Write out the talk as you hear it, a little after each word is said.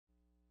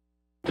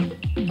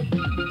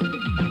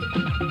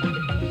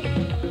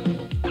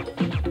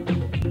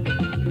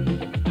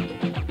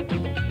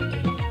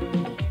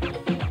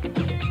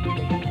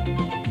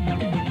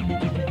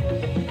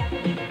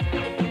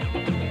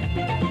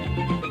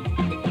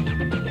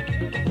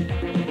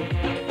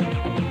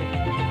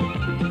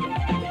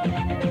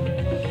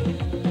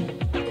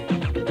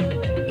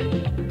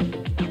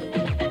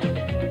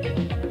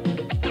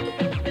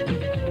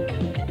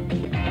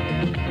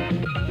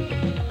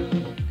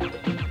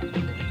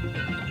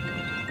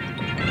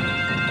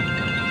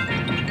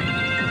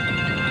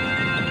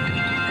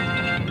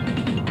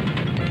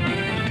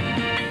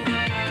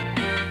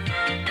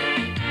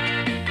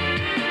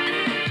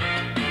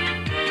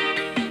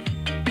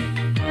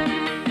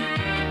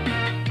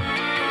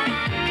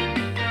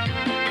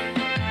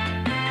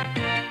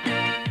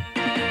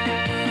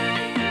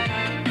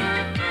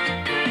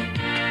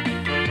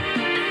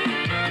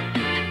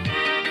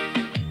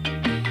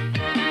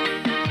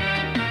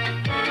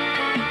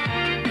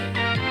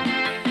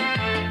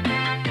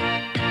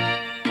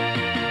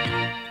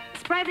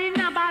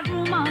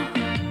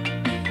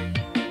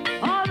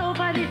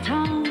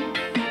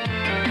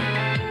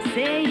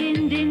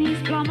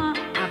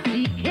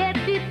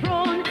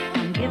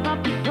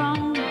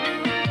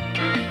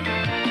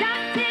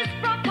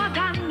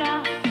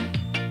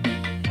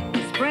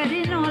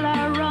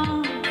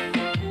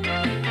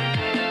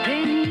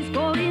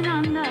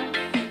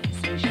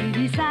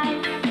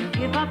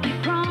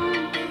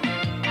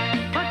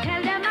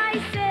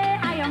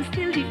and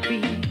still be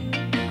free.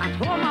 At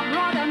home,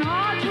 abroad, and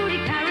all through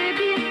the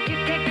Caribbean.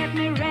 If they get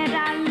me red,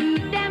 I'll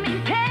leave them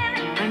in pain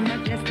and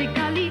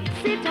majestically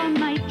sit on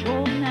my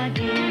throne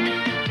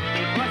again.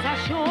 Because I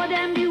show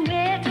them the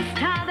way to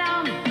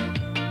stardom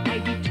by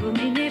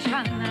determination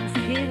and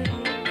skill.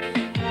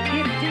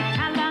 Gifted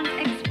talent,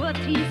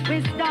 expertise,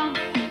 wisdom,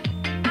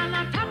 and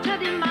a touch of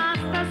the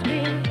master's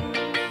will.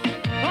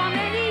 For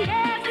many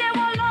years they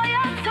were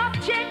loyal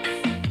subjects,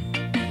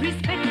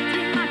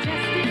 respecting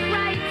majestic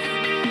rights.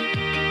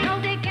 Now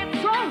they get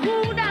so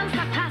rude and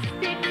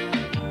sarcastic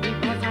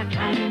because I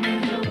climb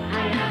into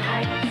higher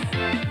heights.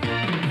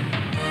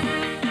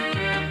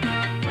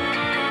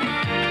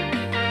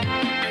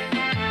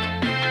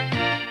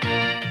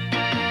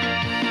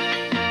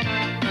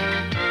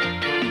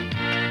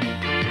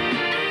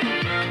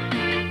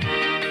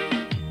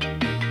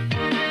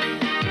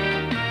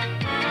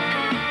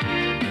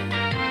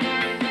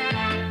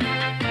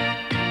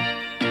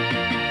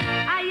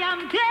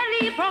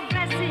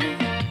 Progressing,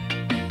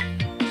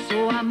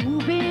 so I'm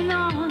moving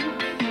on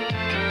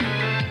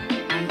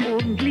and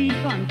only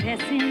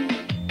confessing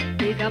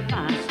bigger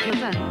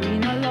pastures and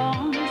greener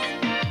lawns.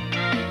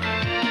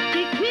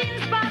 The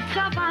Queen's Park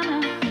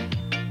Savannah,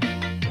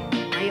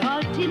 my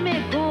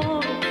ultimate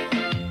goal.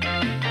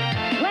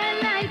 When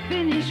I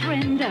finish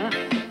render,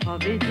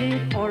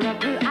 coveted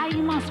oracle I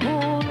must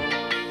hold.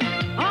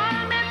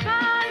 All my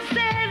fans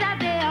say that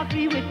they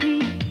agree with me.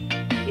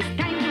 It's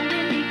time to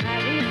win the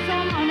Calypso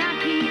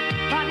monarchy.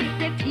 But if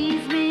they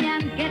tease me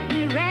and get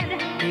me red,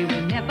 they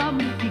will never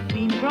move the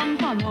queen from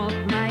off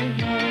my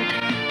head.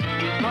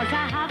 Because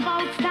I have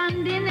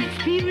outstanding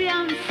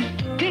experience,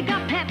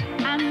 bigger pep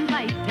and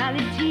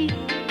vitality.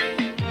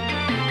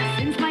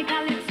 Since my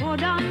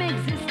Calypso-dom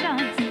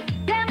existence,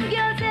 them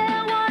girls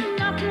they want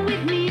nothing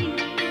with me.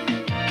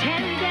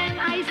 Tell them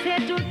I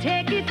said to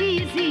take it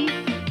easy,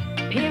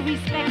 pay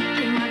respect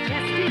to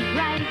majestic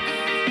rights.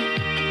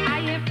 I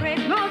afraid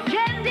no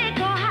Kendrick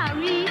or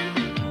Harry,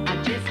 I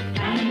just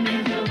climb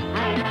into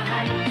higher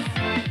heights.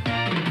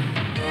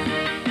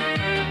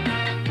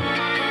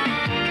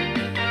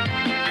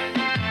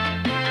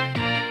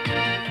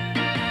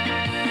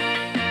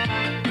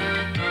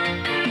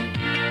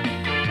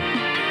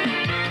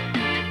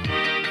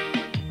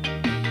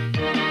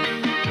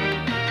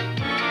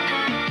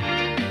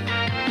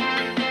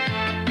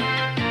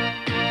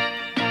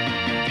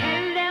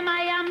 Tell them I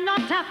am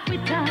not a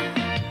quitter,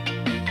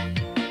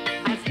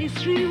 as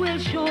history will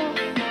show.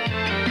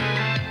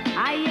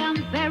 I am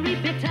very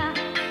bitter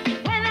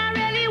when I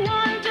really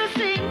want to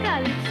sing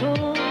Calypso.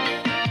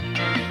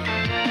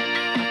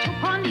 I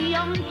took on the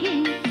young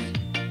kings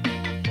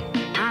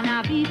and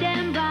I beat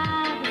them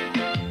bad.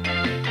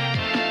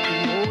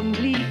 The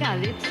only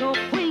Calypso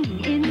queen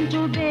in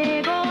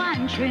Tobago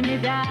and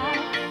Trinidad.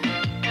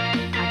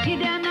 I give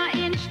them an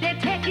inch, they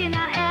taking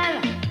a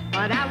L,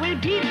 but I will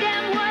beat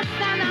them worse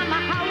than a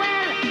Macawell.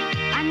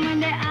 And when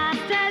they ask,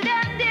 tell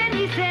them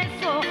Denyse says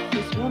so.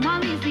 This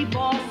woman is the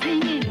boss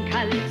singing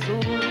Calypso.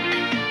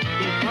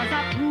 Because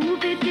I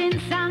prove it in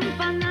San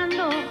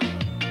Fernando,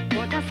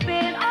 but I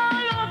Spain,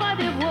 all over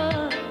the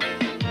world.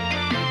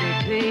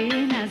 They're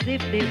playing as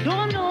if they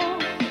don't know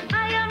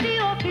I am the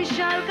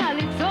official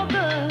Calypso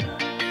girl.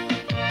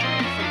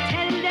 So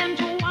tell them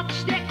to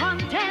watch their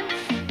contents,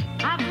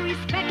 have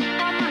respect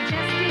for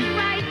majestic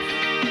rights.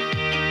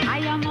 I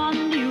am on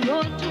the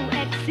road to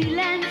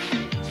excellence,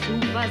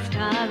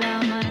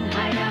 superstardom and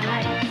higher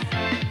heights.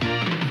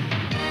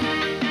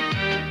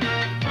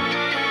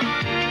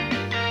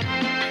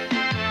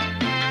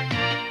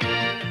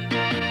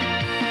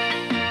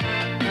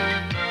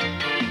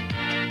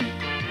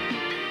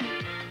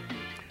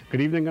 Good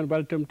evening and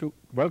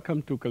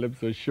welcome to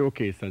Calypso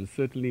Showcase, and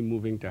certainly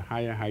moving to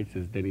higher heights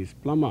is Denyse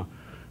Plummer,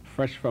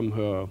 fresh from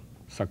her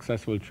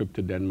successful trip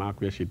to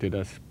Denmark where she did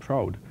us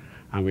proud.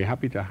 And we're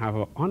happy to have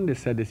her on the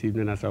set this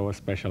evening as our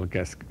special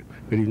guest.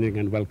 Good evening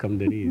and welcome,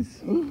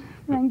 Denyse.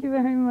 Thank you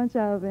very much,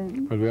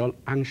 Alvin. Well, we're all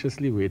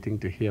anxiously waiting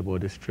to hear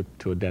about this trip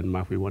to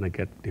Denmark. We want to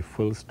get the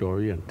full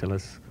story and tell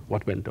us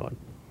what went on.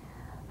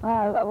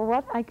 Well,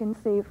 what I can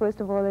say,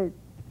 first of all, is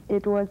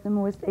it was the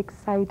most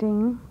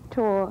exciting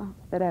tour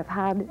that I've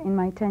had in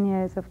my 10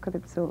 years of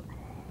Calypso.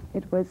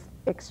 It was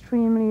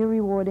extremely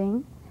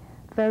rewarding,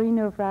 very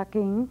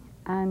nerve-wracking,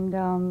 and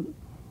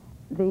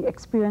the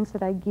experience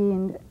that I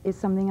gained is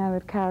something I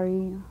would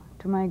carry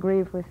to my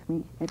grave with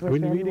me. It was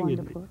very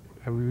wonderful.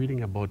 Are we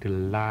reading about the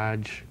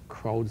large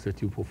crowds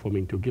that you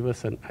performing to? Give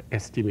us an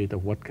estimate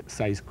of what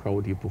size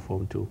crowd you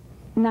performed to.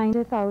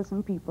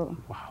 90,000 people.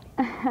 Wow.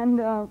 And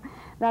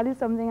that is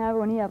something I've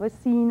only ever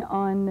seen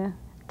on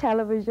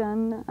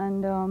television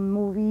and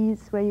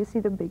movies, where you see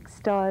the big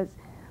stars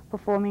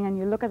performing and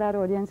you look at that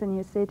audience and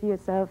you say to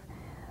yourself,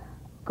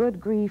 good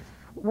grief,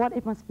 what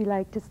it must be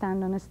like to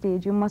stand on a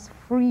stage. You must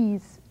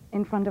freeze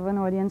in front of an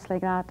audience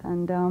like that.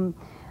 And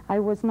I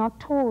was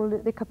not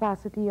told the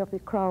capacity of the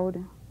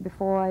crowd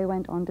before I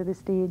went onto the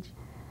stage.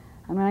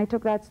 And when I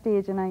took that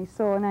stage and I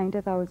saw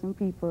 90,000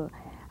 people,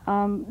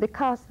 the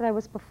cast that I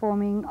was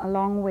performing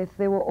along with,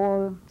 they were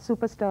all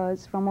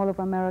superstars from all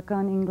over America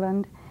and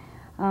England.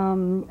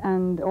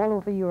 and all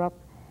over Europe.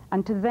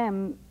 And to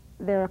them,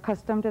 they're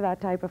accustomed to that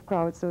type of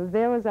crowd. So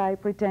there was I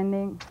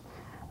pretending,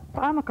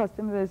 I'm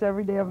accustomed to this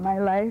every day of my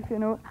life, you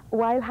know,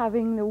 while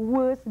having the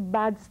worst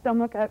bad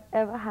stomach I've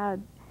ever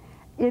had.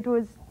 It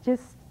was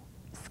just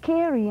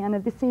scary, and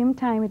at the same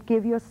time, it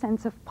gave you a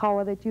sense of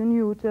power that you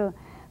knew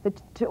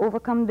that to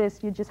overcome this,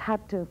 you just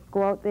had to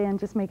go out there and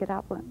just make it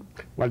happen.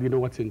 Well, you know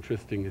what's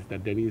interesting is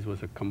that Denyse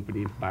was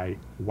accompanied by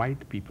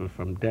white people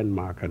from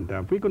Denmark, and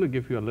we're going to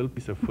give you a little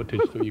piece of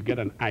footage so you get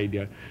an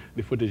idea.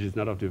 The footage is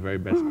not of the very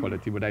best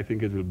quality, but I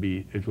think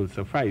it will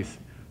suffice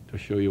to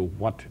show you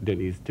what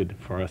Denyse did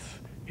for us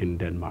in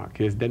Denmark.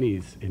 Here's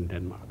Denyse in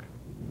Denmark.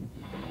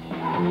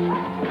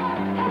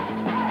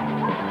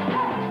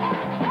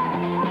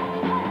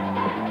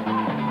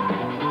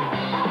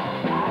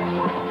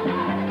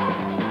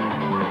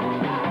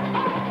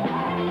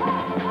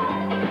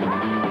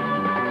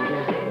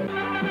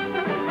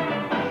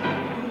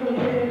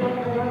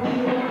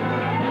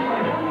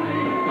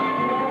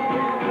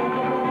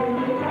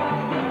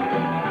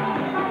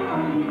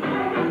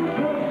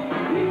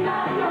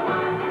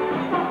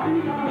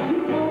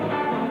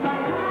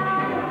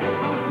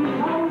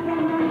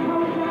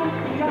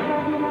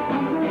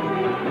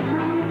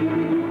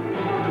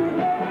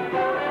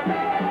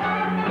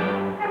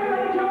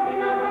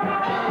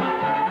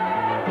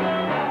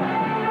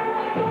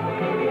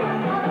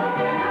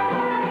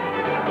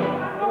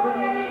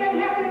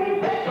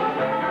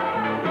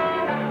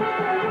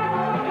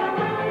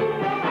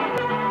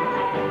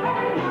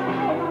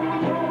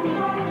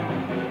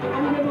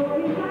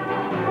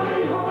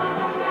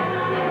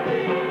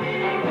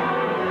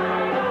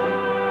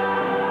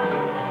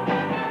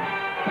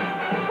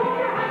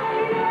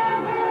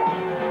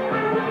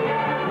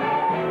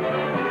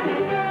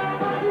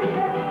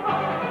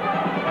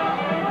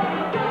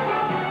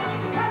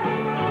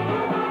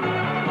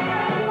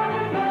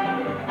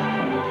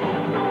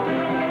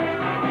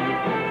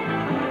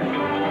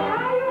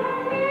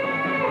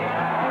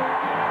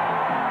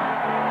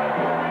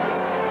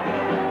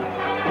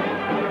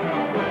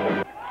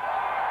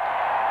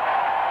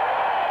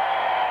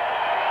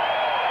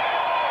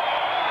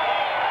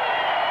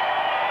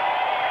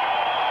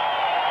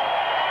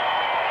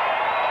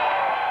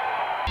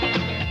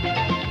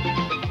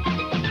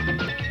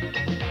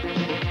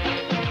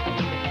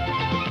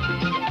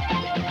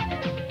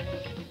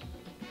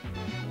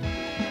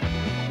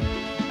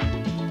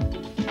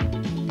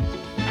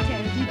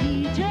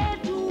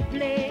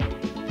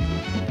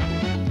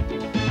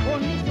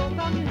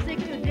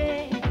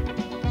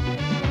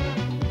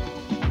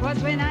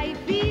 When I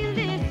feel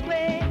this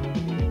way,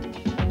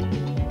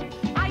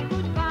 I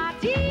could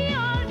party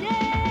all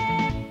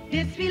day.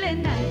 It's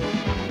feeling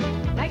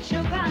nice, like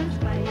sugar and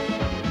spice.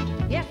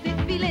 Yes,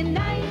 it's feeling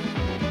nice,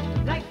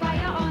 like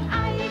fire on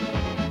ice.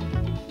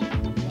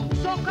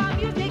 So come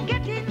music,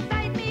 get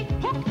inside me,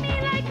 hook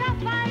me like a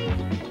vice.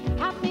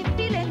 Have me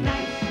feeling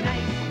nice,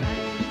 nice,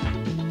 nice.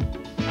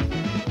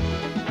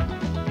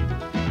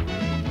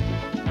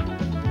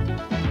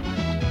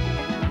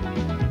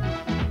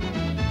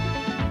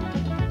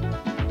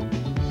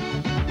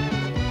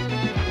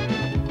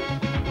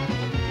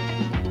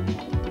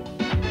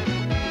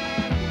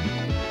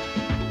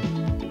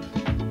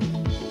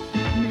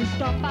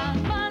 Stop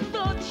and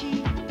mandochi,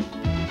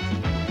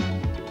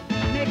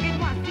 make it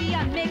wasty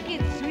and make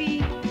it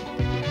sweet,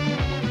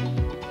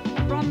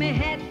 from my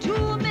head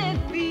to my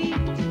feet,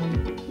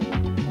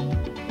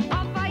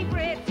 I'm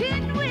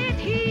vibrating with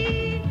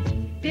heat.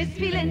 This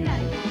feeling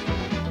nice,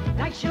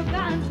 like sugar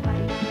and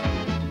spice.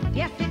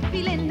 Yes, it's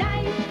feeling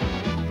nice,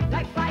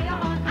 like fire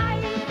on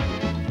ice.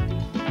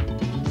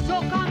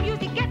 So come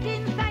music, get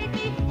inside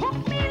me,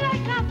 hook me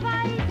like a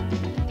vice,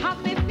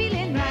 have me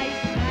feeling nice.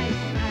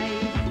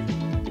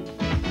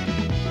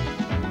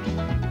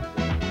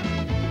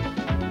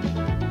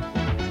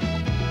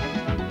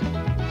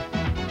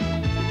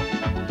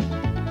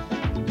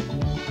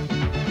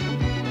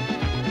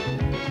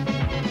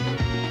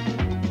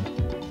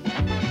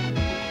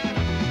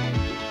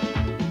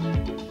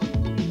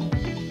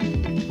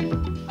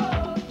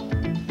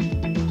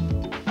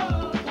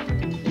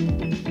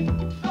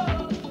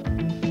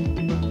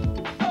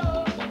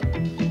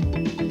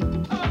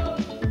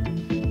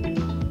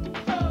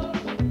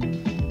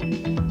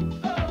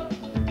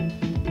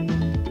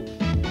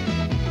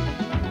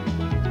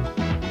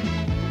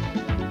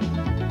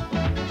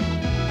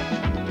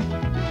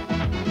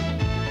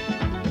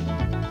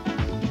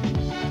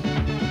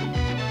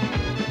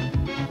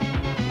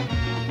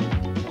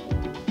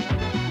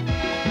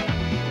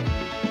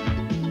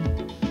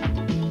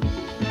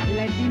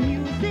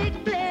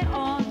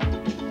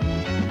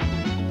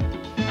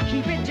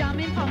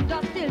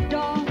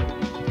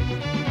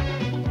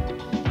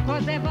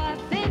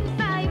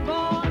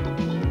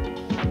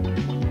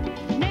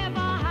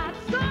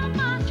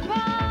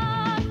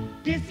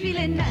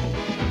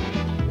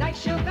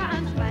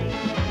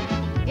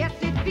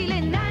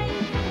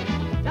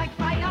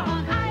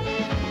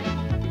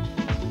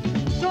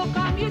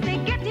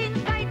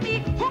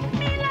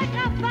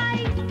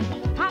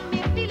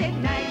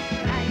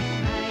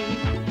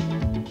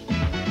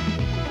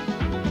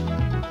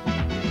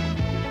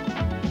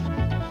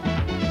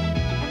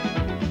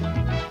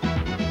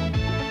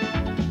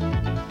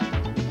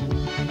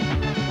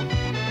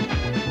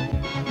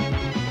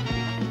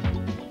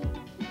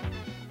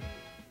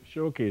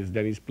 Showcase.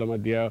 Denyse Plummer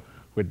there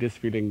with This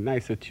Feeling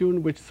Nice, a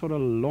tune which sort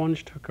of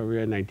launched her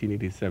career in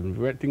 1987,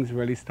 where things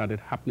really started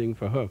happening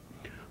for her.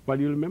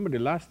 Well, you remember the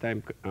last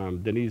time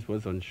Denyse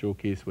was on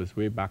Showcase was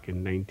way back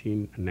in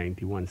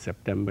 1991,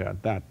 September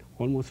at that,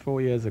 almost 4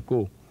 years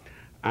ago.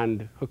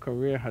 And her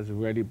career has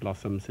really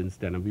blossomed since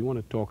then. And we want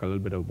to talk a little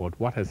bit about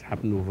what has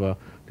happened over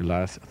the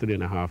last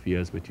 3.5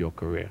 years with your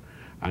career.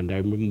 And I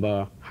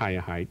remember Higher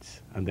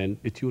Heights and then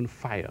the tune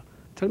Fire.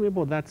 Tell me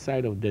about that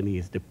side of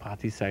Denyse, the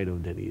party side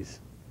of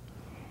Denyse.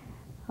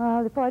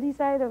 The party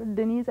side of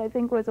Denyse, I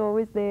think, was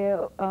always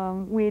there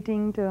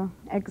waiting to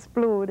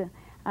explode.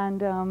 And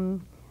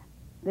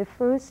the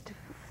first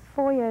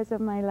 4 years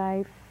of my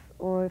life,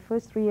 or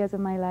first 3 years of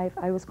my life,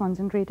 I was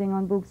concentrating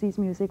on Boogsy's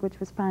music, which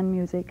was pan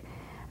music.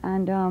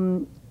 And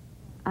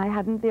I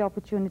hadn't the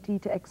opportunity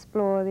to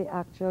explore the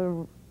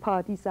actual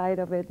party side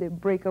of it, the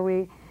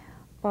breakaway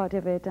part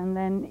of it. And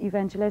then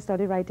eventually I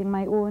started writing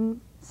my own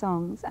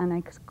songs, and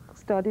I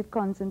started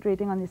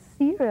concentrating on the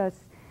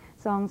serious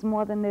songs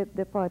more than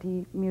the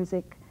party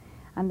music.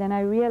 And then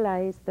I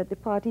realized that the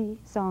party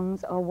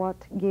songs are what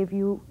gave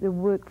you the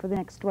work for the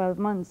next 12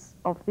 months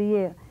of the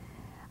year.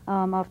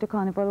 After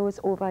Carnival was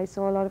over, I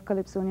saw a lot of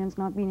Calypsonians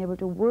not being able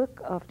to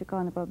work after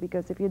Carnival,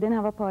 because if you didn't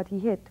have a party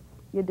hit,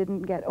 you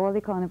didn't get all the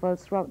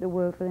carnivals throughout the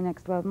world for the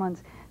next 12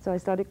 months. So I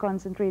started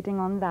concentrating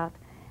on that.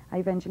 I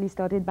eventually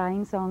started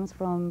buying songs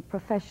from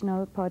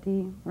professional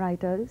party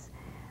writers,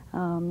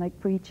 like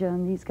Preacher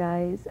and these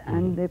guys,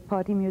 and the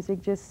party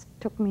music just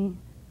took me,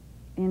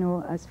 you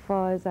know, as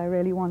far as I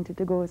really wanted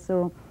to go.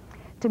 So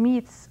to me,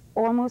 it's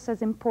almost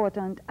as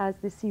important as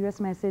the serious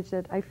message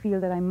that I feel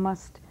that I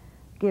must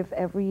give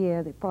every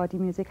year. The party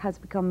music has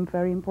become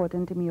very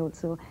important to me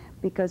also,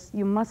 because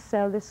you must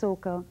sell the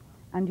soca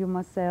and you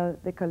must sell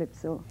the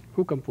calypso.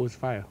 Who composed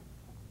Fire?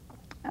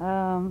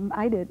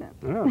 I did.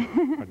 Oh,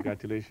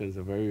 congratulations,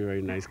 a very,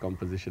 very nice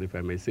composition, if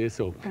I may say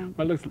so.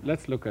 Well,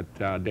 let's look at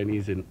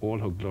Denyse in all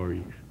her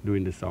glory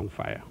doing the song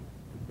Fire.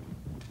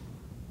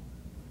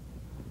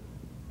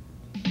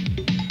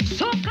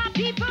 Soca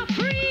people,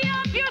 free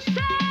up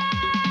yourself.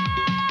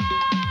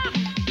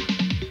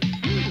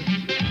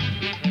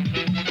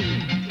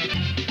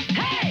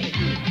 Hey!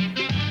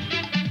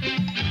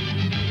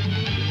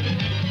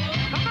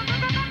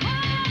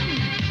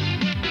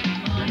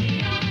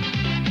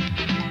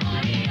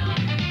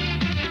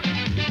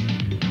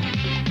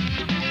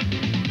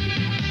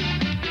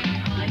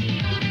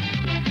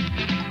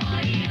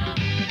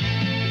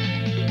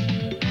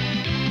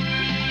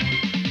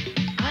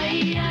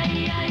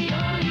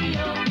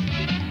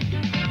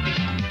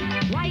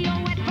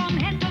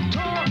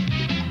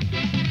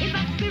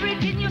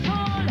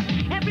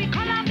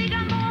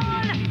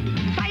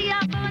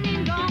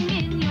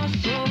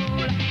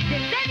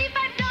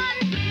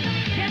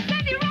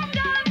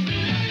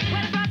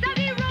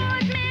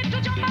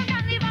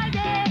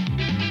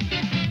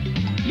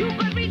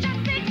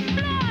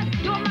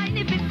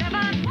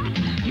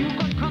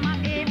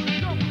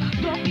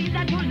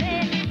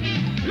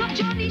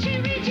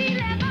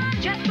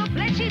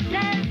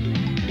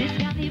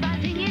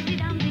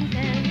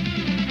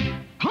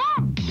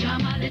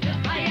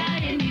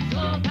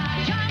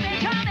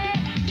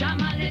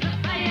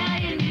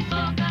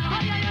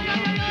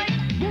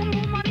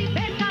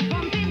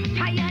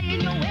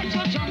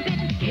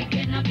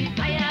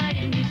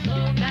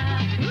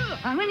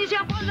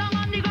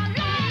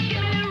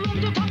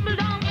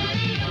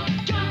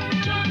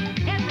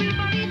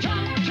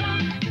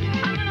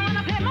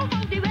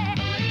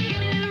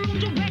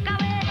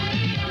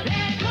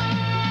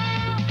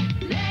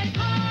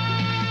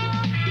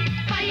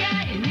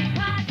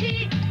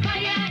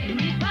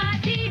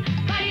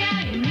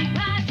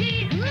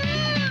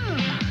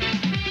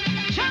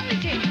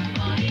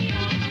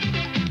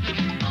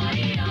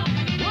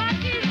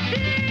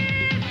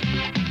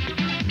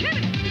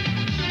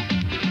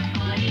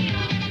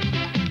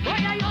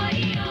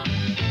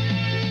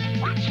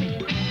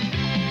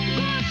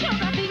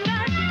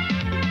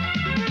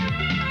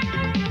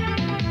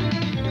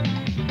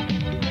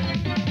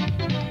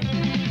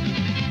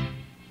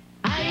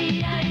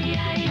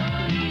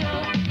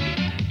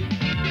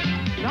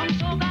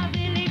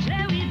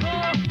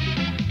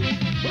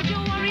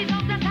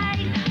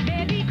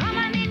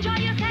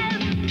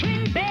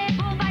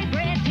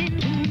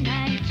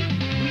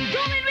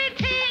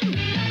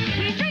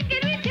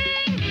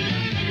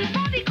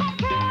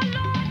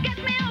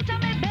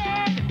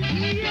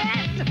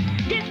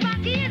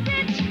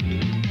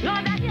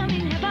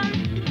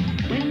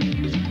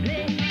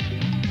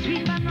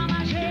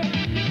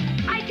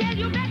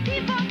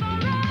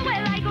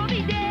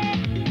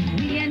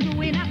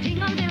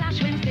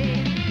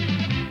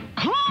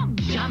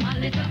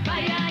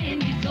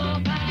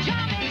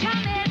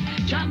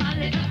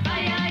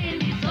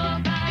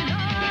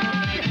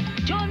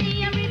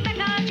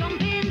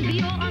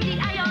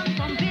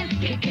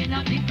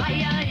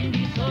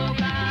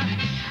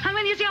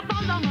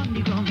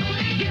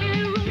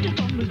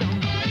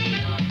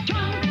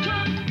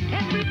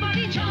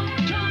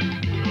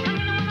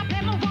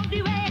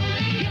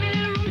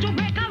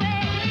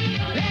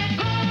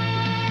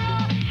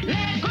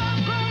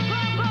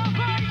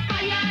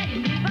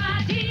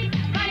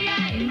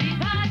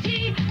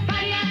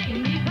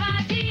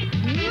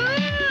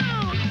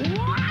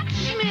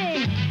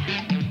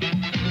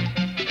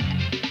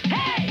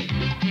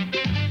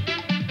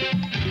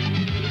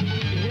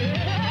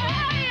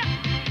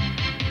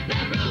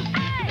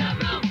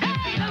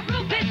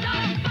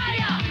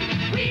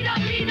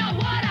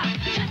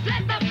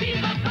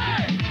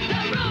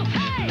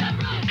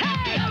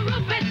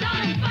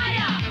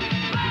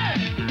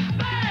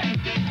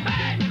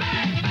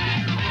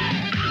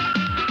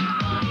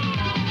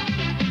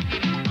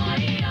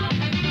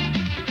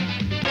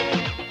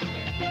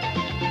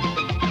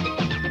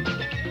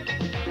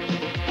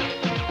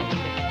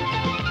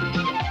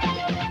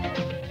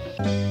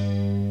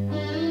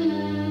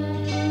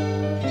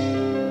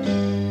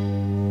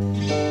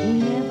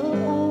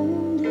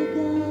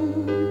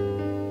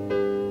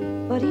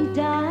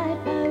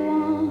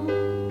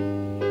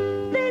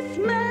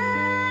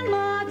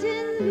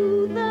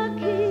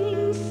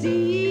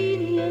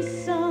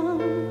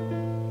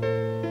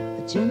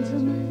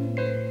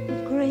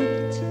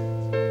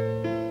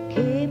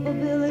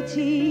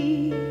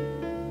 city,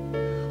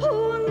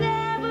 who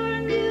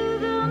never knew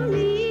the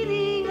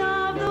meaning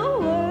of the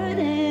word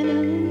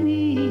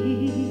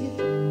enemy,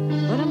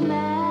 but a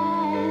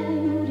man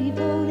who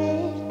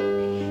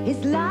devoted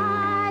his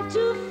life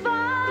to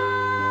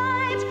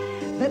fight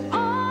that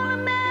all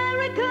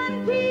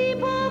American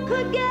people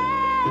could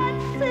get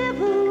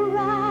civil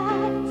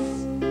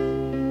rights.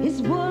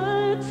 His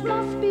works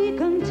must be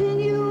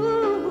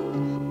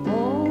continued,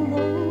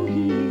 although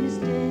he is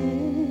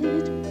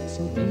dead,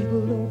 so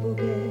people don't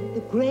forget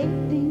the great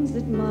things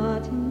that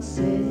Martin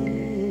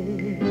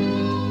said.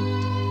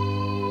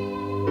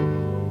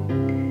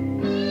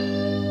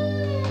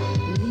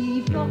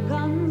 Leave your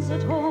guns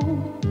at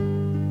home,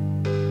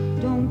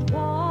 don't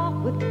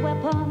walk with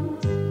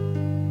weapons.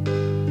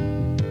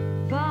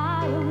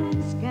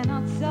 Violence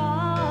cannot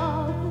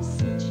solve the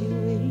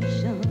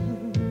situation.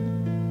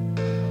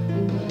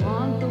 We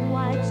want the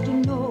whites to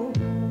know,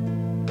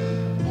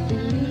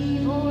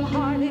 believe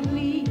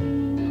wholeheartedly.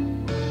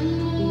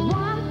 We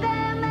want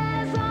them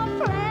as our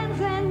friends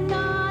and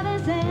not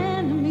as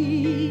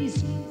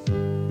enemies.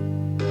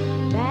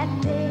 That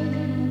day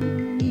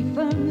he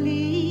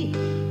firmly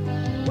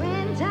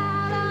went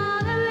out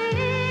on a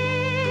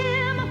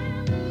limb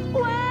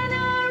when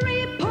a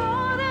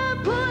reporter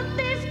put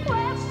this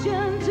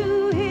question to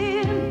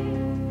him: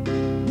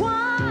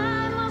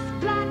 why must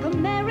black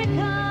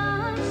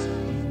Americans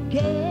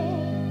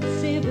get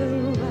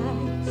civil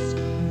rights?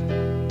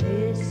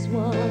 This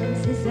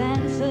was his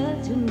answer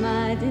to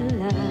my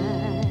delight.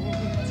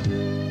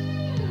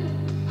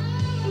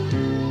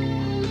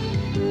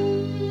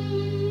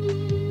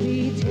 We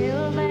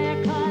tilled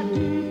their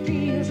cotton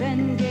fields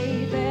and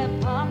gave their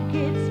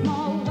pockets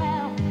more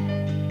wealth.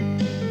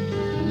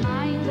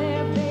 Mind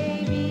their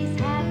babies,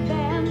 had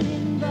them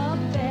in the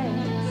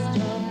best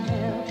of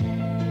health.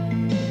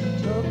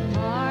 Took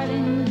part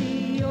in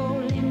the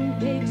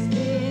Olympics,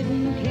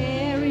 didn't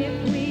care if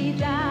we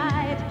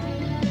died,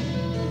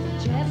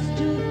 just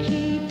to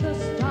keep the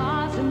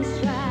stars and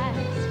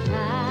stripes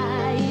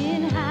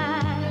flying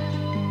high.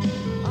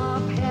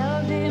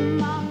 Upheld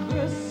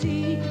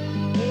democracy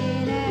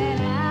in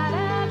and out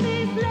of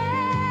this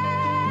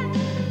land,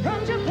 from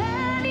Japan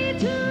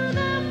to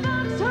the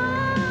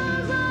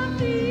foxholes of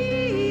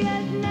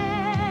Vietnam.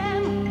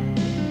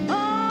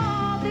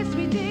 All this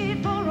we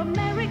did for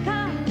America,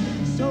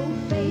 so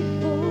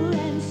faithful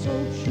and so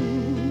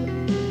true.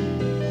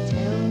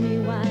 Tell me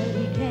why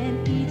we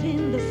can't eat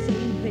in the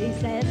same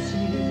place as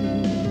you.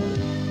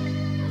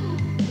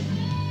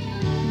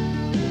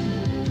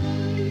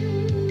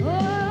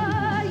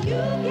 Oh,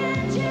 you can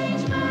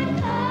change my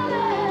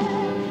color,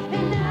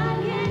 and I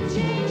can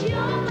change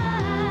your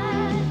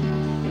mind.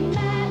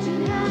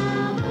 Imagine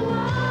how the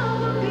world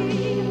would be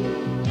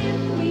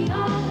if we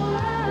all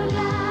were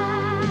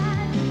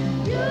aligned.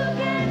 You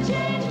can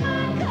change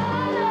my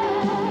color,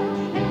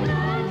 and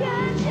I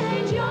can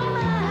change your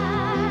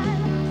mind.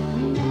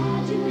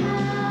 Imagine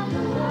how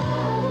the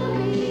world would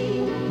be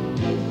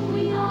if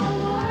we all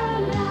were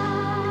aligned.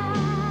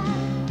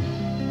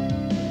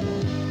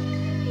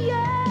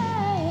 Yeah.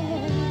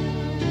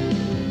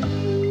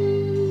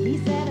 He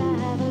said, I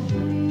have a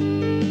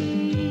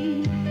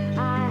dream, I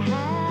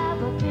have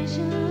a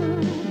vision,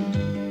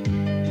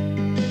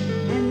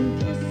 and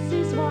this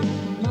is what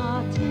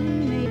Martin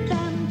made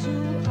them to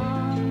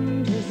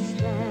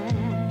understand.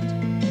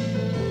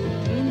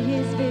 In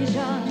his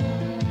vision,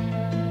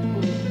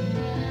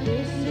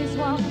 this is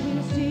what we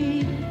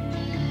see.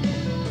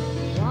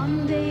 One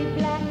day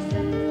blacks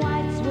and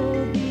whites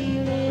will be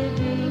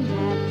living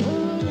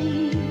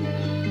happily.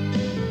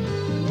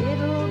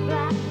 Little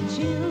black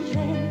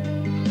children,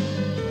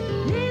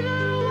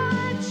 little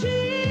white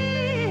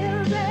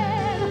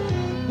children,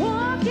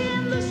 walk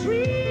in the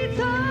streets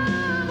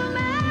of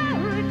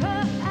America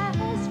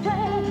as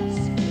friends.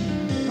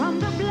 From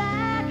the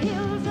black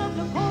hills of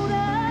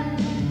Dakota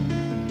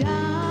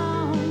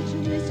down to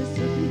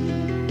Mississippi,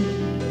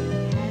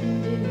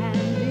 hand in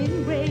hand in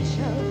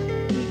racial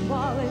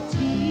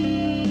equality.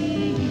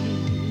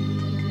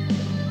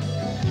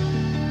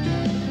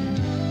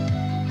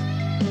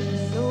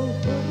 So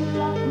good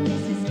luck,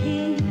 Mrs.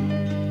 King,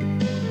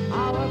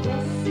 our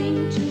blessing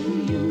to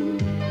you.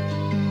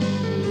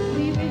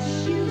 We wish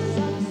you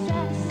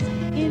success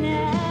in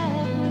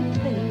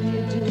everything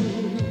you do.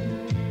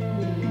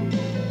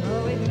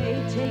 Oh, it may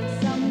take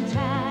some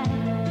time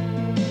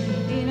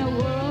in a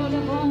world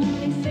of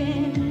only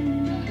sin.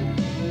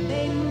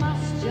 They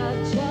must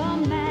judge a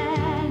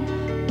man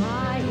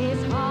by his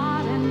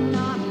heart and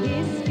not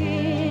his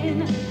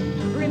skin.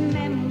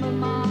 Remember,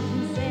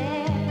 Martin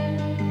said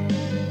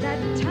that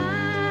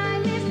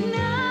time is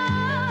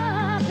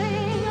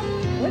nothing,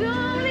 but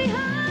only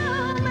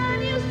how man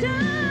used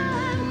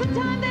time. Could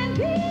time then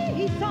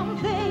be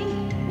something?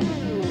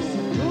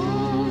 So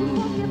don't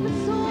forget the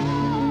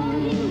song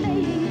he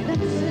made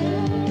that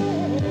says,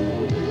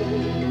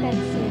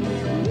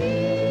 we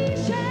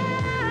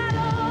shall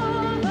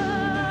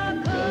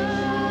overcome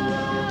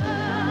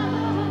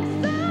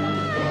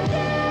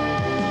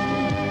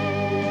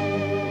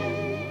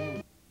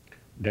someday.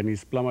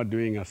 Denyse Plummer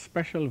doing a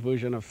special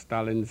version of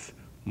Stalin's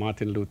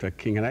Martin Luther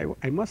King. And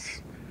I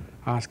must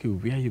ask you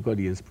where you got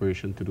the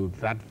inspiration to do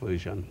that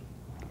version.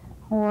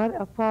 What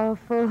a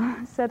powerful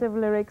set of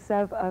lyrics.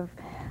 I've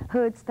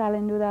heard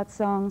Stalin do that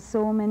song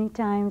so many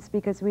times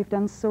because we've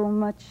done so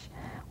much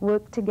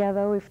work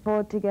together, we've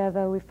toured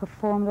together, we've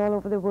performed all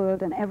over the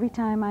world, and every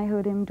time I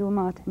heard him do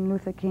Martin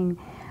Luther King,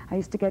 I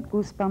used to get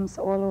goosebumps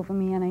all over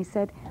me, and I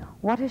said,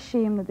 what a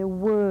shame that the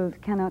world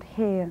cannot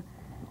hear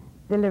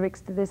the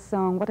lyrics to this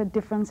song. What a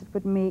difference it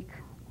would make,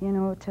 you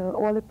know, to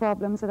all the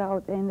problems that are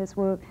out there in this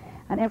world.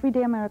 And every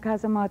day America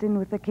has a Martin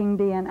Luther King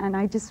Day, and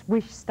I just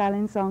wish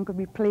Stalin's song could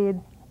be played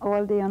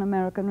all day on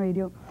American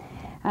radio.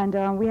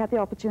 And we had the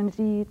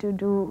opportunity to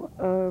do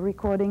a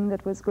recording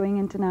that was going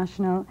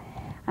international.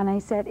 And I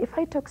said, if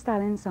I took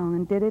Stalin's song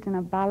and did it in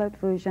a ballad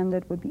version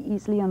that would be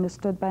easily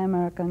understood by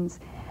Americans,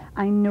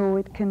 I know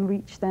it can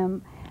reach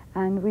them.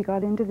 And we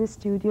got into the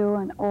studio,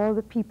 and all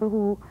the people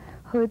who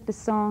heard the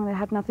song that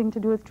had nothing to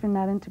do with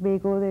Trinidad and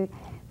Tobago,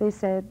 they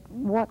said,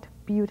 what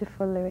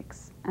beautiful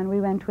lyrics. And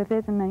we went with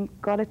it, and I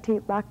got a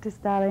tape back to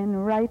Stalin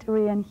right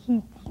away, and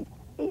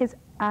his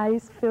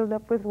eyes filled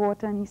up with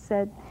water, and he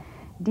said,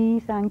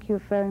 Dee, thank you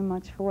very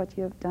much for what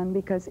you have done,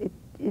 because it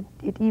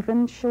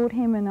even showed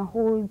him in a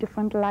whole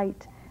different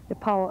light the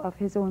power of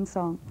his own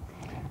song.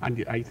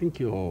 And I think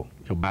your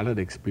ballad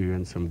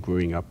experience from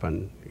growing up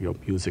and your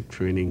music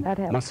training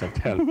must have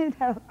helped. It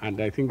helped. And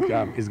I think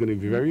it's going to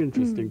be very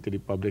interesting to the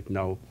public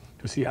now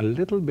to see a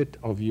little bit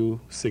of you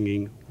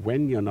singing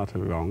When You're Not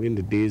Around, in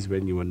the days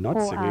when you were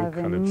not singing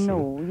Alvin, Calypso.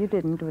 no, you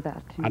didn't do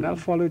that. And I'll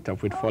follow it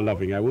up with For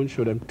Loving. I won't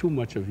show them too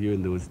much of you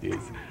in those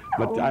days.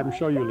 But I'm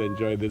sure you'll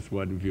enjoy this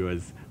one,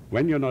 viewers.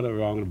 When You're Not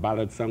Around, a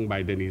ballad sung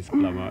by Denyse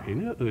Plummer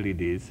in her early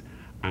days,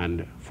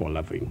 and For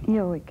Loving.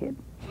 You're wicked.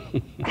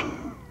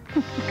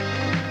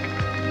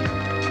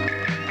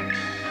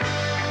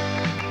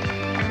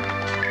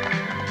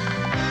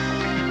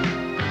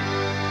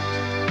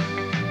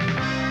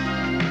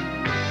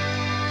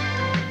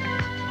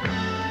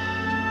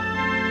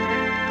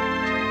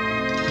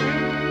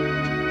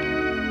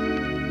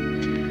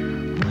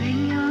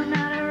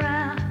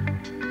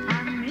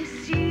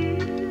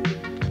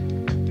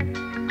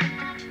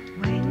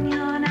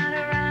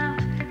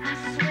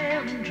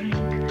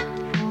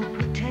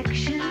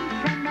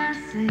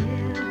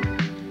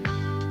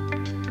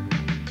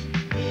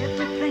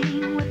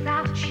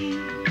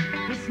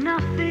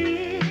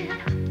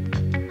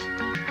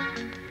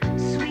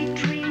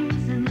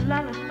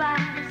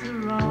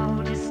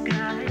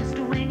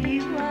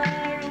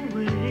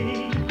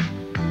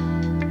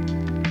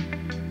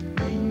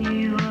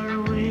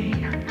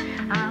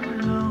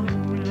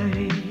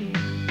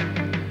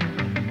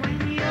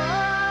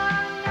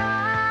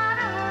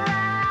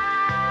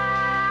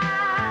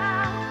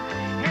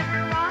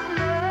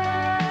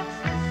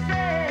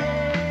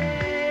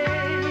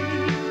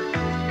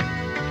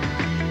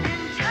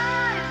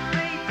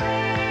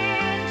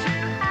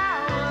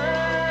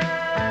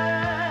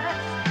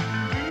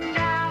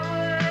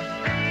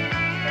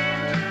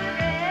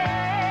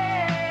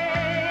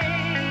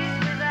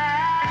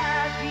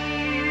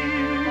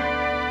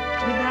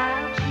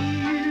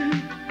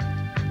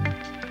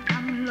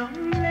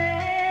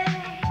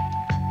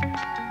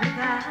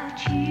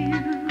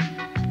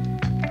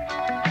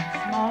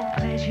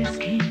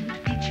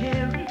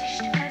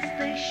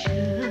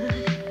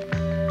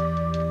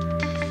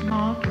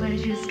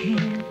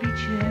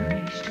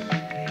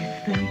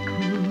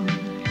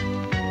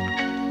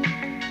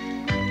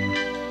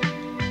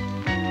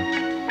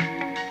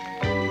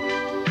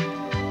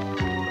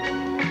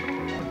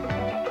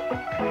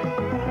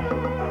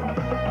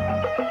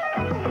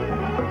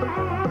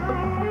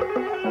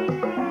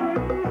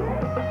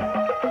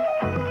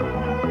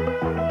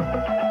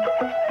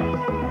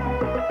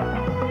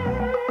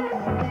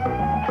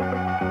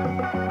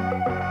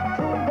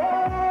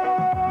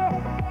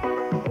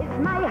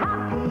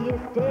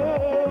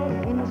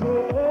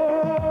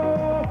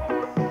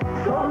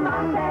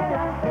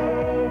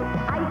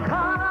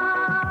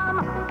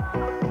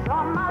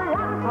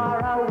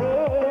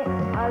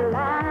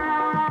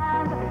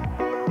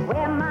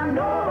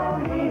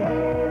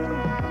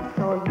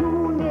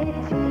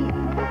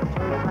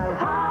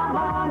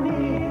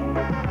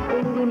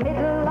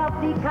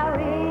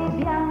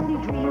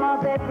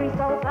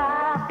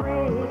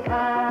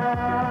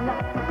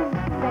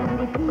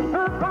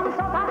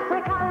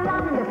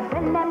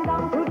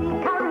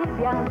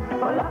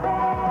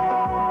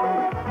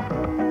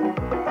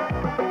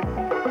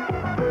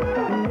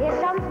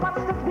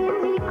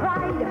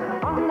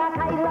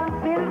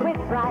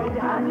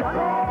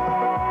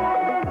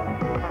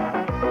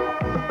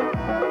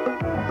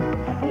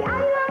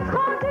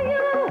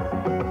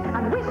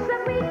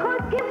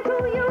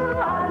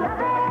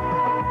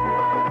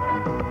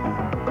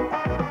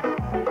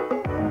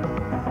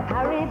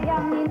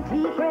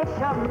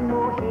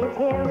 No hate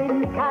here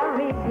in the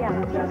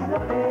Caribbean, just the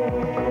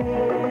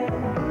way.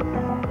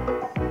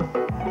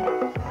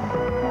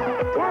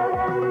 Tell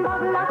them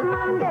about love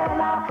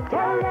Mandela,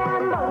 tell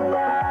them about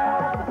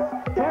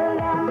love. Tell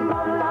them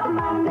about love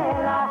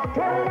Mandela,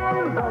 tell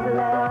them about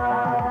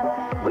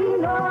love. We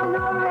know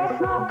no race,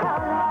 no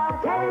color.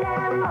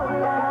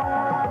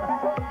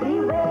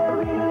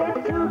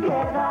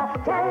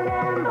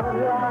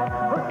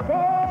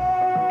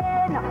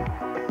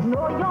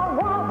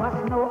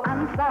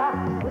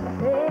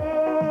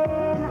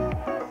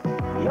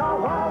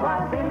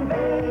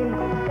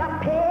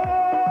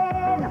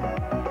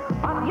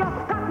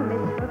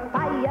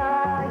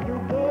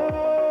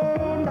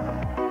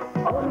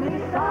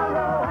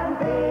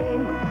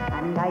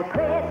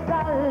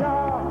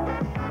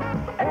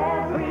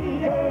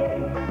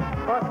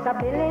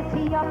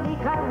 responsibility of the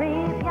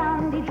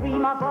Caribbean, the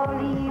dream of all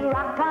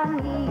Iraq and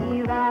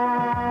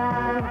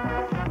Iran.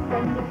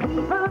 Send the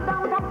people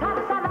down to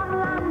Saddam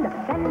land,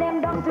 send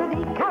them down to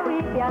the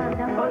Caribbean,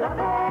 full of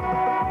it.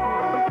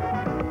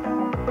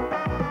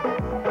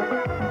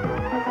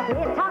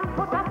 Satan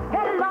put a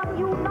spell on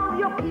you, now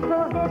your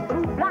people, they're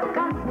too black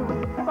and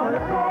blue, full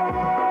of it.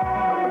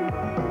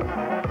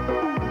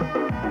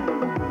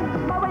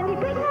 But when the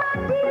big man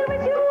deal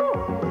with you,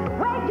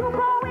 where you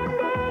going,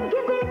 they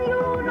giving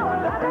you no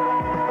love.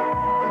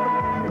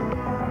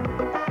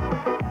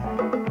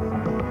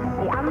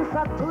 The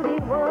answer to the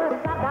word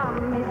Saddam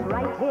is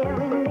right here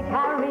in the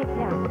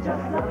Caribbean,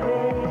 just love it.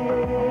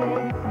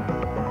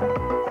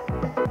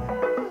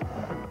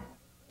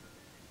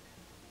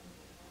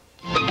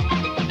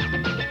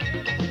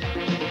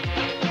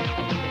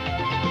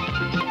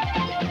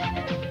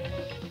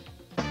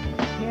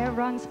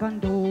 Parents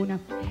condone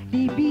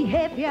the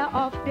behavior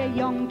of their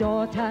young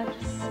daughters,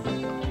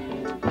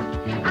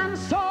 and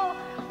so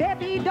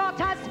baby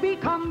daughters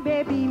become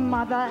baby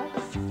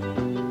mothers.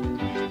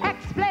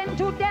 Explain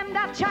to them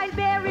that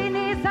childbearing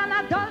is an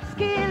adult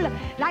skill.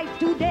 Life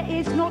today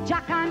is no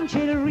Jack and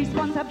Jill.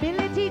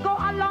 Responsibility go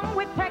along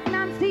with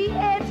pregnancy.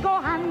 AIDS go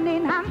hand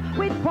in hand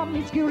with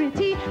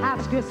promiscuity.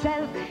 Ask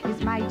yourself,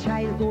 is my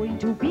child going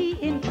to be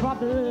in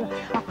trouble?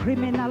 A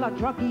criminal, a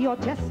druggie, or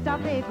just a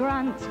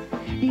vagrant?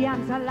 The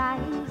answer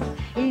lies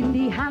in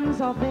the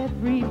hands of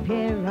every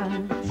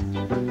parent.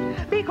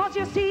 Because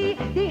you see,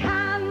 the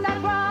hand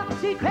that rocks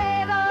the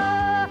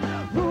cradle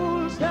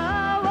rules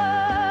the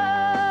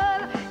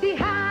world. The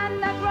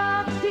hand that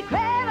rocks the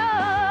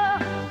cradle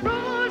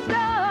rules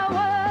the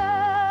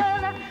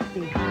world.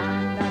 The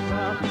hand that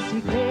rocks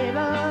the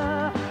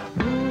cradle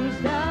rules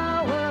the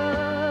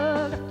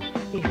world.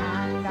 The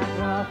hand that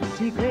rocks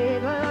the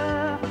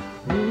cradle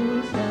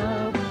rules the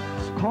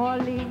world.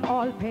 Calling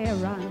all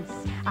parents,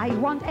 I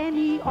want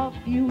any of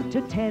you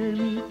to tell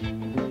me,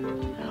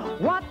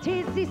 what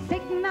is the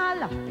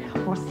signal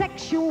for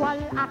sexual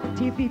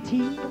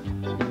activity?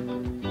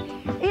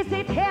 Is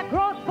it hair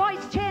growth,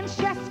 voice change,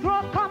 chest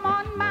growth? Come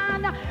on,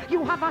 man,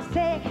 you have a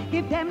say.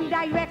 Give them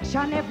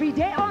direction every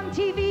day on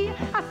TV.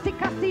 A sick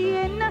a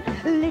seeing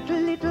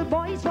little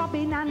boys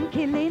robbing and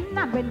killing,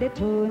 and when they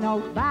turn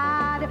out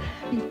bad,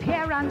 the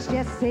parents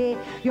just say,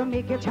 you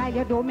make your child,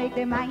 you don't make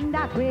their mind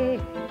that way.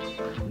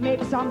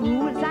 Make some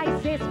rules, I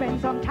say,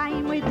 spend some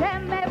time with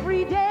them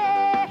every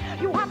day.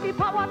 You have the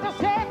power to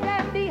save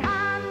them. The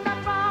hand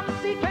that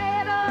rocks the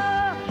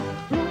cradle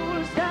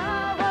rules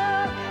the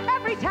world.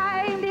 Every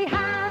time the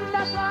hand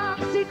that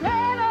rocks the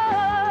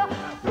cradle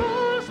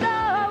rules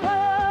the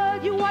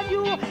world. You and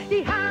you,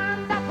 the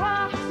hand that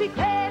rocks the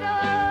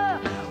cradle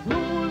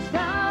rules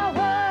the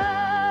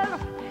world.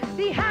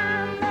 The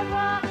hand that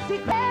rocks the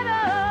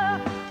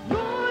cradle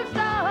rules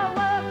the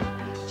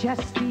world.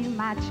 Just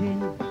imagine,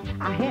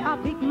 I hear a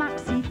big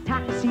maxi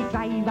taxi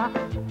driver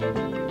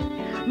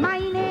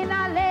minding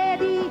a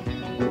lady,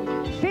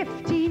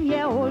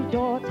 15-year-old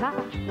daughter.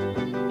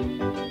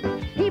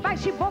 He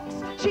buys she books,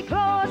 she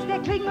clothes, they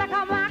cling like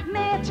a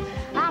magnet.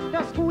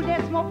 After school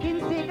they're smoking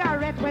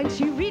cigarette. When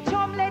she reach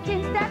home late,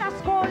 instead of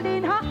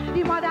scolding her,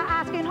 the mother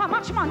asking how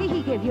much money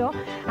he gave you.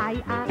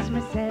 I ask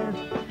myself,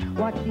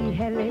 what the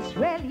hell is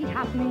really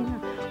happening?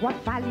 What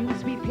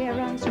values we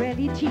parents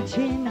really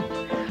teaching?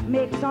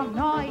 Make some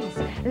noise,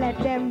 let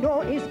them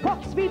know it's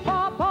books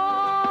before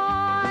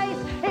boys.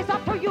 It's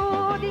up for you,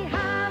 the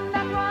hand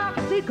that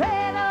rocks the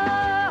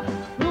cradle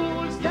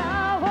rules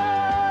the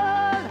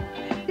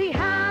world. The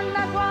hand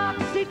that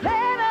rocks the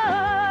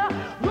cradle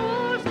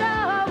rules the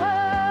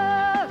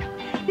world.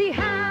 The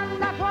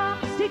hand that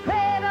rocks the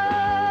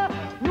cradle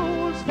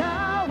rules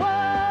the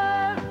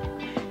world.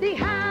 The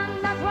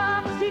hand that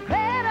rocks the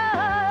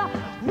cradle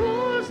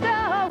rules the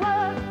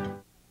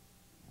world.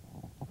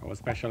 Our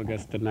special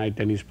guest tonight,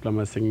 Denyse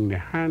Plummer, singing The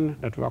Hand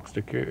That Rocks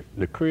the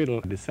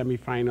Cradle, the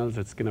semi-finals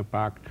at Skinner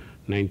Park,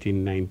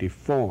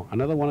 1994.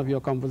 Another one of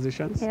your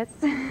compositions? Yes.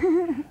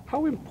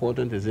 How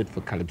important is it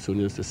for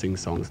Calypsonians to sing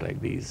songs like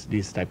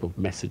these type of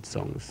message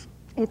songs?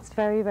 It's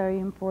very, very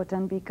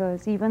important,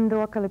 because even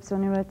though a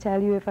Calypsonian will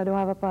tell you, if I don't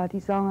have a party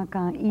song, I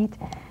can't eat,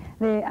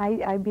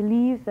 I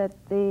believe that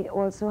they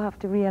also have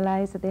to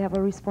realize that they have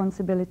a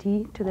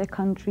responsibility to their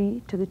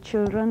country, to the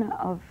children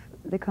of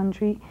the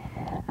country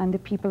and the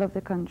people of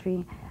the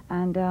country.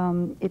 And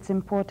it's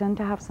important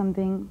to have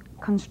something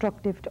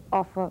constructive to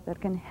offer that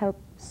can help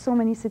so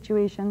many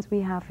situations we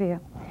have here.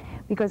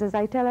 Because as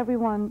I tell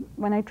everyone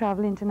when I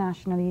travel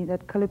internationally,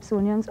 that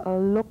Calypsonians are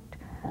looked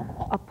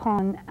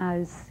upon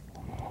as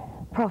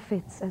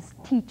prophets, as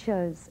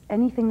teachers.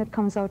 Anything that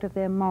comes out of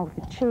their mouth,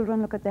 the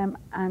children look at them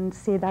and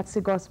say that's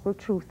the gospel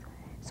truth.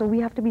 So we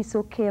have to be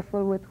so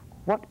careful with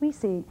what we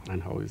say.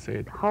 And how we say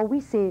it. How we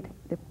say it,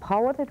 the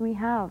power that we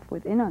have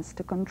within us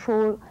to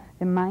control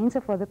the minds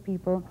of other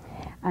people,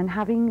 and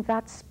having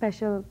that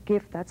special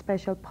gift, that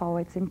special power,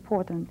 it's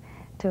important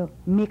to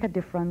make a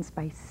difference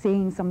by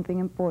saying something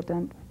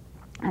important.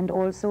 And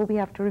also we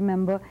have to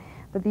remember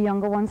that the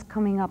younger ones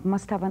coming up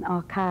must have an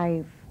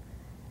archive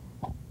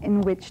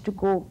in which to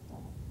go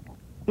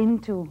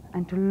into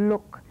and to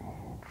look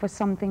for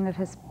something that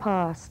has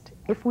passed.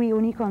 If we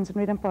only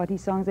concentrate on party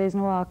songs, there's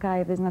no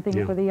archive, there's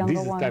nothing for the younger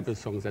ones. These are the type of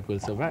songs that will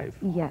survive.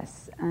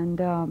 Yes, and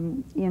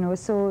you know,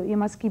 so you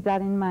must keep that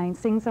in mind.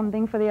 Sing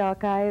something for the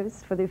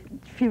archives, for the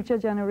future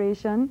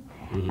generation,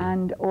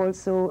 and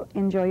also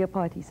enjoy your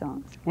party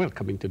songs. Well,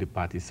 coming to the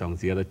party songs,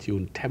 the other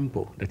tune,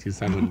 Tempo, that you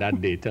sang on that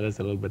day. Tell us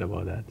a little bit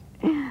about that.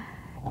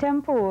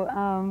 Tempo,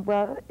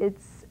 well,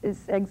 it's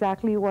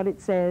exactly what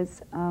it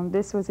says.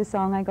 This was a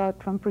song I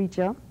got from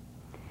Preacher.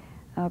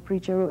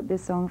 Preacher wrote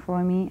this song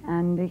for me,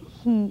 and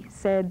he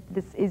said,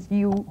 "This is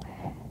you."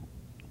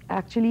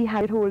 Actually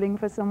had it holding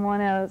for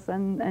someone else,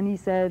 and he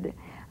said,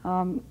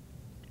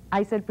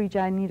 I said, "Preacher,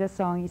 I need a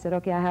song." He said,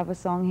 "Okay, I have a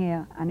song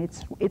here, and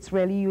it's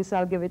really you, so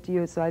I'll give it to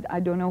you." So I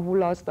don't know who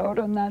lost out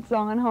on that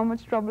song and how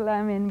much trouble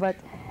I'm in, but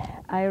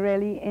I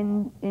really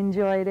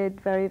enjoyed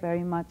it very,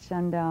 very much.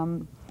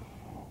 And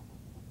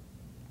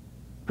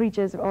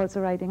Preacher's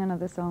also writing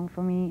another song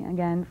for me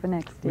again for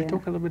next year. We'll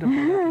talk a little bit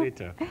about that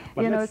later.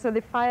 But you know, so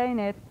the fire in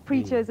it,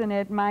 Preacher's in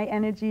it, my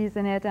energy is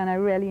in it, and I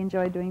really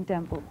enjoy doing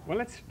Tempo. Well,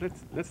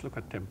 let's look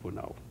at Tempo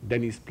now,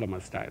 Denyse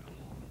Plummer style.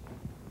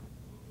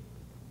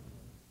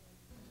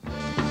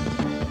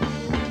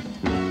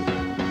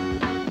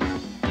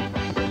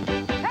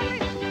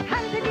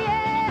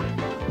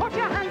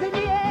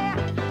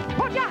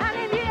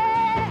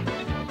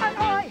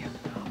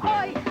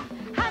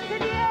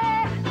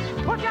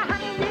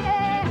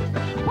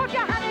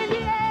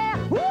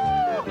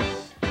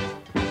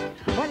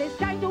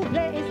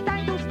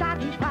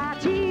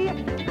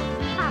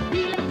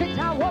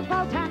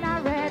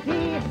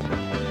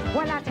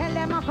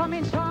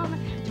 Coming strong,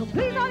 to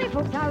please all the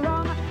folks are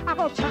wrong. I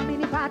go jamming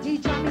the party,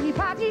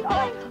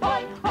 oi,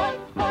 oi, oi,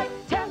 oi.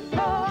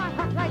 Tempo,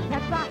 hot like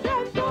pepper,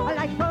 tempo,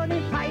 like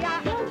burning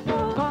fire.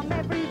 Tempo. Come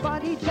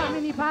everybody,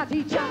 jamming the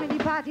party,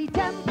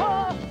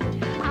 tempo.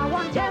 I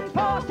want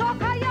tempo, so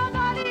cry your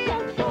body.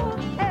 Tempo.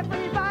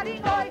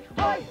 Everybody, oi,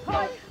 oi,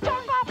 oi.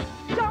 Jump up,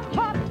 jump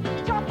up,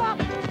 jump up,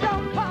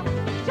 jump up,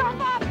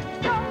 jump up,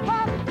 jump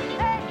up.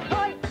 Hey,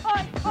 oi,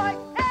 oi, oi,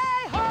 hey,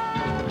 oi.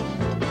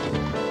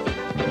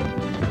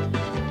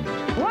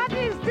 What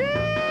is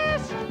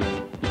this?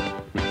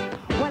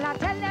 Well, I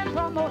tell them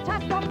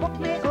promoters don't book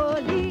me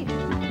early.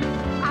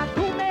 I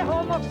do my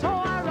homework so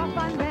I rough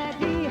and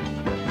ready.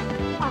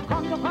 I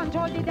come to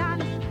control the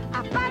dance. I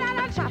bad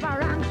and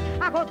chaperone.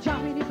 I go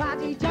jamming the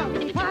party,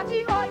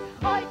 oi,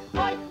 oi,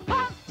 oi.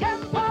 Pump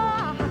tempo,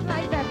 hot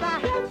like pepper,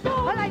 tempo,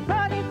 like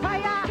burning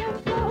fire.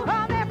 Tempo.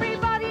 Come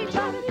everybody,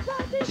 jump,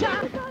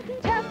 jump.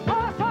 Tempo,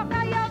 so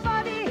fly your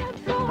body,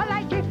 tempo.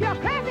 Like if you're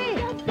crazy.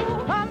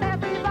 Tempo. Come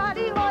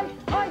everybody, oi,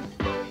 oi.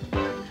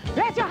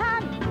 Raise your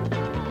hand,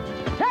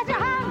 raise your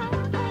hand,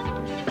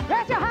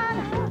 raise your hand.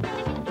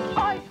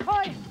 Oi,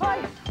 oi, oi.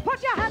 Put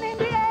your hand in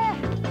the air,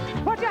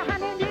 put your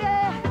hand in the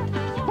air,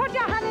 put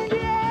your hand in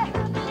the air.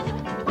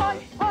 Oi,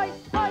 oi,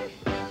 oi.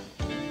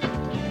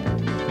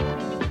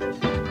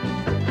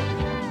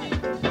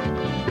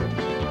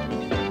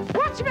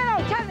 Watch me now,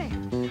 tell me.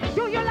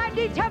 Do you like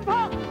the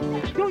tempo?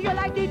 Do you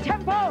like the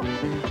tempo?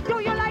 Do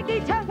you like the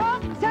tempo?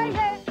 Say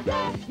yeah,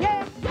 yeah,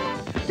 yeah.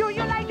 Do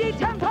you like the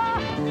tempo?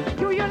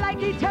 Do you like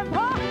the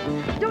tempo?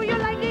 Do you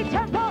like the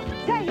tempo?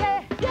 Say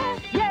yeah, yeah,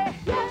 yeah,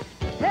 yeah,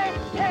 yeah,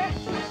 yeah.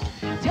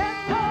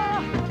 Tempo,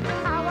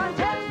 I want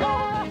tempo.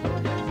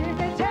 Give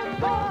me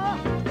tempo.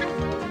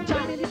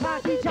 Jamming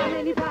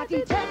the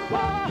party, tempo.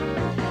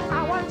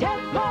 I want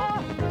tempo.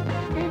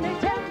 Give me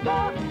tempo.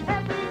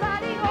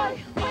 Everybody, oi,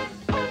 oi,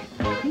 oi.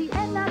 The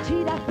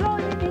energy that's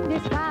flowing in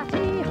this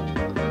party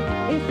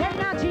is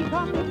energy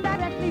coming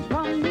directly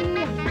from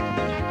me.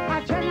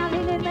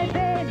 Adrenaline in my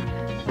vein.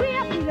 We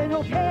are feeling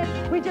no pain.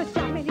 We just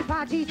jamming the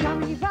party,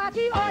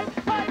 oi,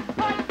 oi,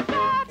 oi.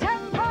 No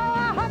tempo,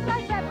 hot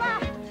like pepper,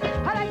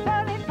 hot like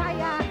burning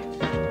fire.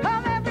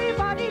 Come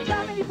everybody,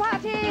 jamming the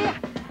party.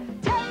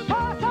 Tempo,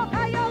 so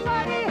fly your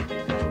body,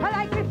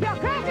 like if you're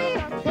crazy.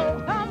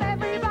 Come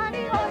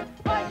everybody, oi,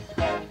 oi.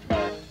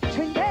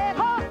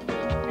 Trinidad,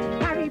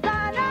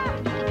 Caribana,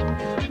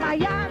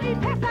 Miami,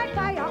 tastes like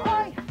fire,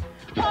 oi,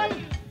 oi.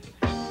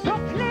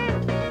 Brooklyn,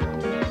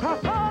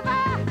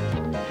 Crossover,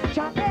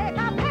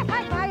 Jamaica, tastes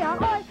like fire,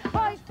 oi,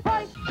 oi,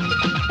 oi.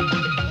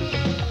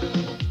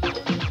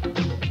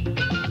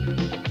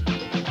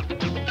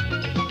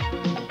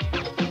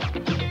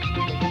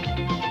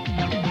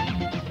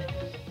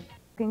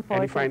 Looking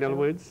forward Any to final it.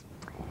 words?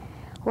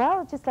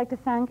 Well, I'd just like to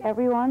thank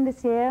everyone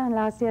this year, and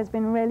last year has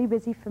been really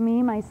busy for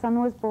me. My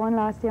son was born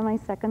last year, my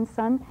second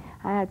son.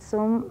 I had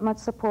so much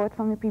support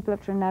from the people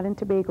of Trinidad and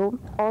Tobago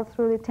all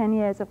through the 10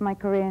 years of my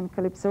career in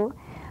Calypso.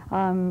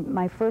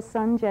 My first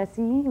son,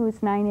 Jesse,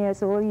 who's 9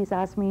 years old, he's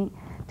asked me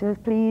to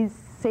please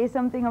say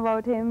something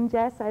about him.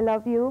 Jess, I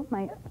love you.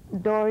 My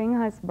adoring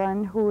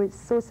husband, who is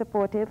so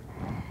supportive,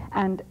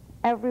 and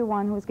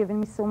everyone who's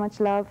given me so much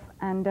love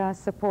and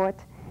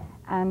support.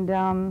 And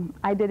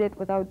I did it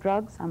without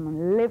drugs. I'm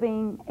a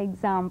living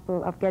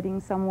example of getting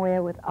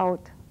somewhere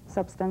without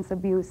substance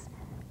abuse.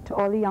 To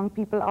all the young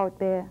people out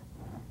there,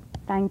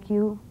 thank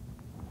you.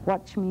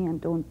 Watch me and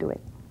don't do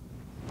it.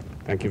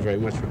 Thank you very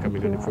much for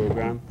coming on the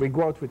program. We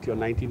go out with your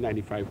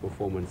 1995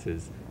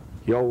 performances,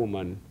 Your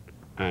Woman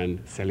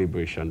and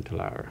Celebration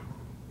Talara.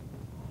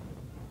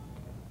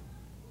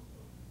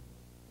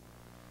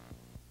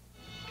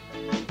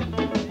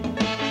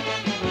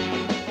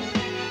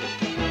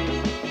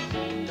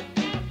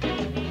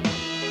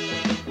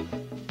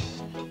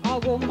 A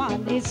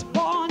woman is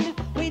born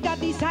with a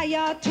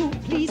desire to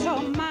please her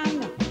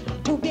man,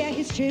 to bear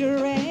his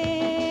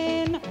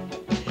children,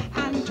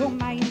 and to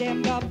mind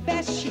them the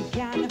best she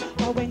can.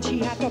 But when she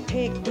had to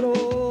take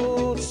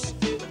blows,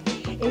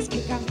 it's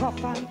kick and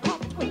cuff and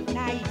cut with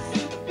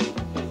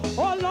knife.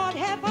 Oh Lord,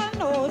 heaven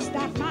knows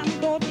that man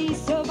don't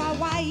deserve a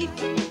wife.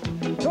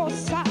 No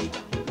sir,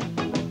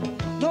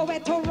 nowhere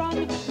to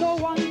run, no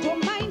one to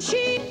mind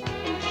sheep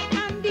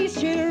and these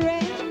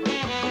children.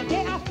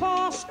 They are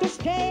forced to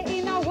stay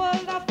in a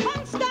world of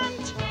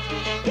constant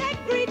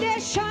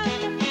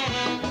degradation.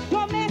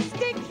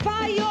 Domestic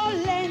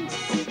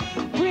violence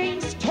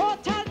brings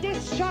total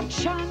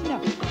destruction.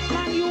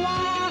 Man, you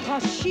are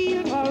a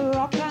shield, a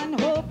rock and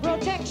her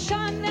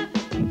protection.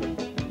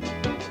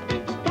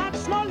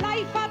 That's no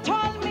life at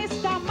all,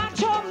 Mr.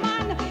 Macho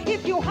Man.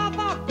 If you have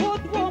a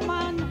good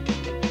woman,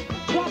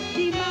 drop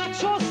the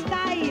macho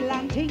style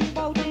and think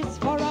about this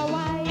for a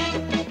while.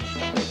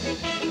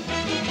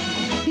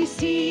 The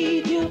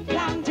seed you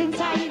plant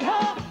inside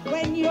her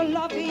when you're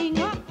loving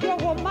up your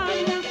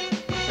woman,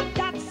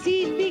 that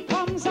seed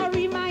becomes a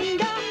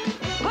reminder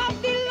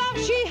of the love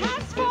she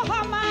has for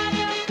her man.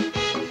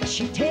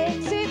 She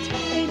takes it,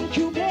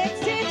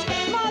 incubates it,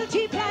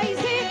 multiplies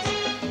it,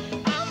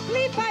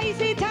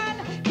 amplifies it,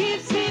 and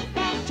gives it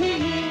back to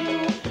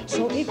you.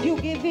 So if you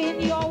give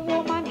in your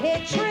woman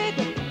hatred,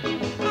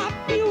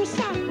 abuse,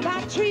 and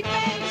bad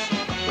treatment,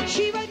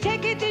 she will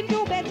take it,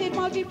 incubate it,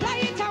 multiply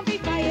it,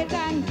 amplify it,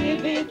 and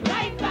give it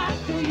right back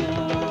to you.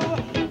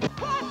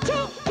 1,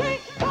 2, 3,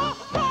 4,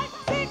 5,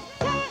 6,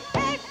 7,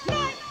 8,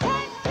 9,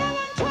 10,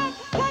 11, 12,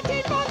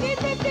 13, 14,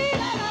 15,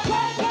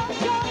 12,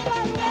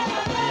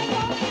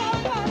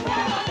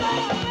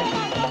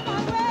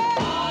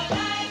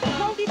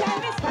 the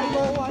time is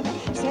 5:01.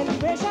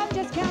 Celebration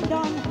just can't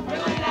done.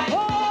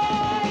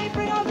 Oh,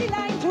 bring out the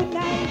line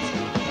tonight.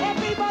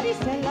 Everybody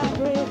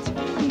celebrate.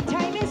 The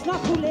time is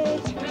not too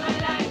late.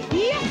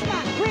 Yes,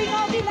 man, bring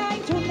out the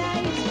line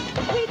tonight.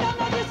 We don't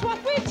know just what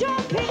we're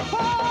jumping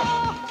for.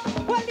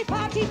 Well, the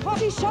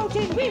party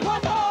shouting, we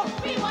want more,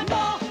 we want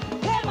more.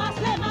 Let us,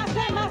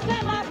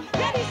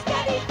 ready,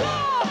 steady, go.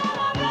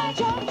 Celebrate,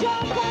 jump,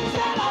 jump, and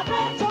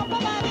celebrate, jump,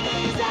 man.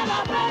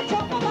 Celebrate,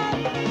 jump, man.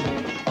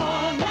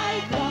 All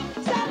night long,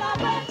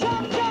 celebrate,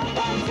 jump, jump,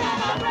 and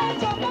celebrate,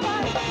 jump,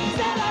 man.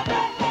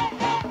 Celebrate,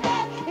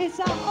 It's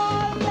an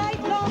all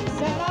night long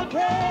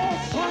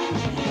celebration.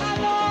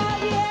 And all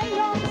year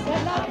long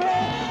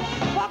celebrate.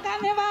 For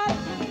carnival,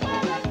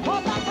 for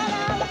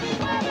bacchanal,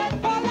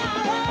 for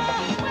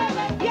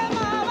Lara, yeah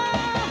mama.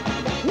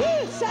 We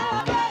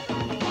celebrate,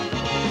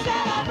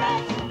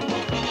 celebrate,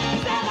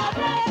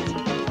 celebrate.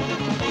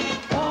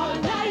 All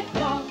night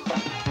long.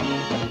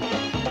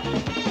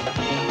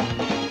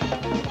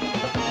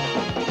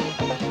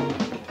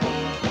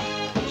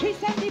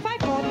 375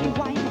 for the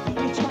wine.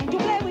 It's trying to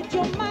play with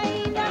your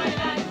mind.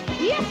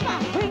 Yes, ma,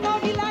 bring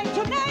out the line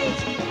tonight.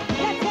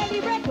 Let's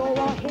celebrate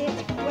our hit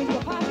when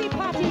your party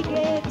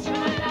get.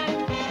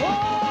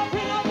 Oh,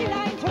 bring out the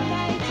line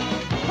tonight.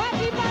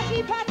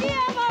 Party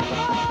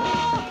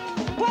evermore.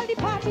 Well, the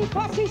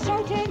party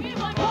shouting.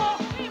 More,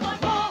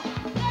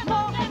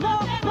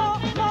 more,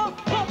 more.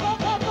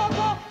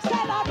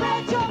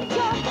 Celebrate, jump,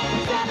 jump.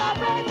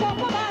 Celebrate, jump,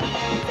 man.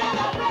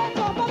 Celebrate,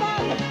 jump,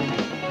 man.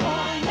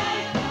 All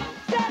night.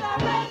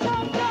 Celebrate,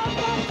 jump, jump.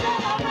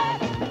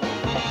 Celebrate.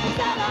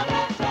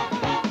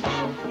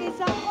 It's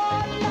an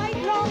all-night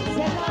long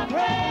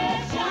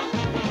celebration,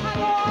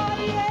 an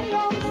all-year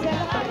long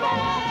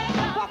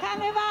celebration. For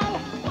carnival,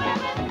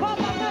 for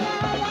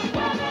bacchanal,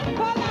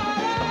 for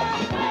Lara,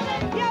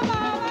 yeah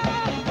mama.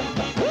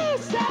 We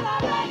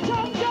celebrate,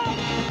 jump, jump,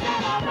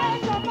 celebrate,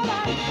 jump,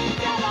 man,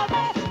 celebrate.